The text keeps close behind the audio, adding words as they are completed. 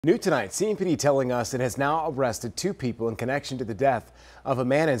New tonight, CMPD telling us it has now arrested 2 people in connection to the death of a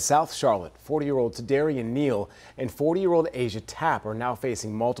man in South Charlotte. 40-year-old Darian Neal and 40-year-old Asia Tapp are now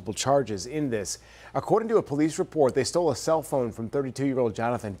facing multiple charges in this. According to a police report, they stole a cell phone from 32-year-old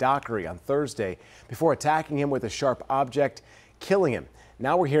Jonathan Dockery on Thursday before attacking him with a sharp object, killing him.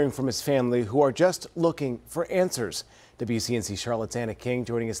 Now we're hearing from his family, who are just looking for answers. WCNC Charlotte's Anna King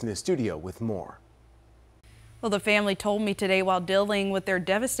joining us in the studio with more. Well, the family told me today while dealing with their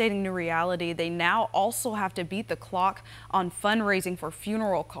devastating new reality, they now also have to beat the clock on fundraising for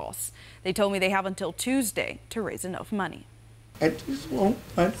funeral costs. They told me they have until Tuesday to raise enough money. I just want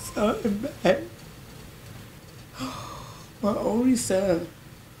my son back. My only son.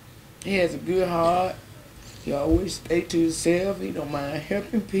 He has a good heart. He always stay to himself. He don't mind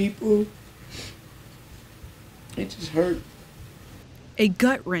helping people. It just hurt. A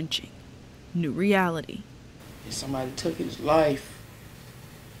gut-wrenching new reality. If somebody took his life,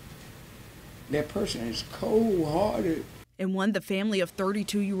 that person is cold-hearted. And one the family of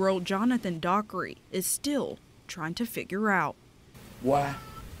 32-year-old Jonathan Dockery is still trying to figure out. Why?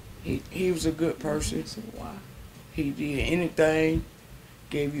 He was a good person. So why? He did anything,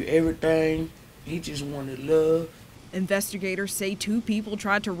 gave you everything. He just wanted love. Investigators say 2 people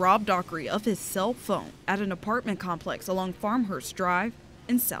tried to rob Dockery of his cell phone at an apartment complex along Farmhurst Drive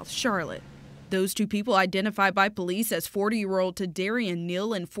in South Charlotte. Those 2 people identified by police as 40-year-old Darian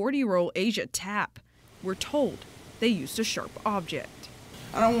Neal and 40-year-old Asia Tapp were told they used a sharp object.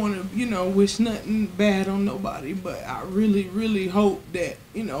 I don't want to, wish nothing bad on nobody, but I really, really hope that,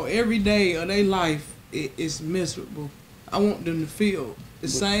 every day of their life is miserable. I want them to feel the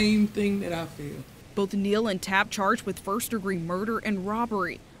same thing that I feel. Both Neal and Tapp charged with first-degree murder and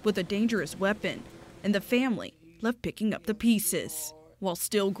robbery with a dangerous weapon, and the family left picking up the pieces. While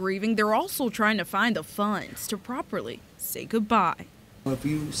still grieving, they're also trying to find the funds to properly say goodbye. If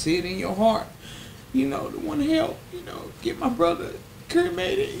you see it in your heart, to want to help, get my brother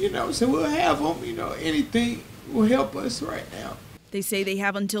cremated, so we'll have him, anything will help us right now. They say they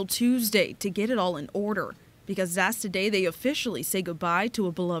have until Tuesday to get it all in order, because that's the day they officially say goodbye to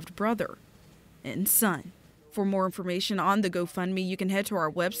a beloved brother and son. For more information on the GoFundMe, you can head to our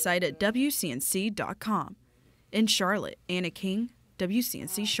website at WCNC.com. In Charlotte, Anna King,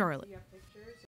 WCNC Charlotte.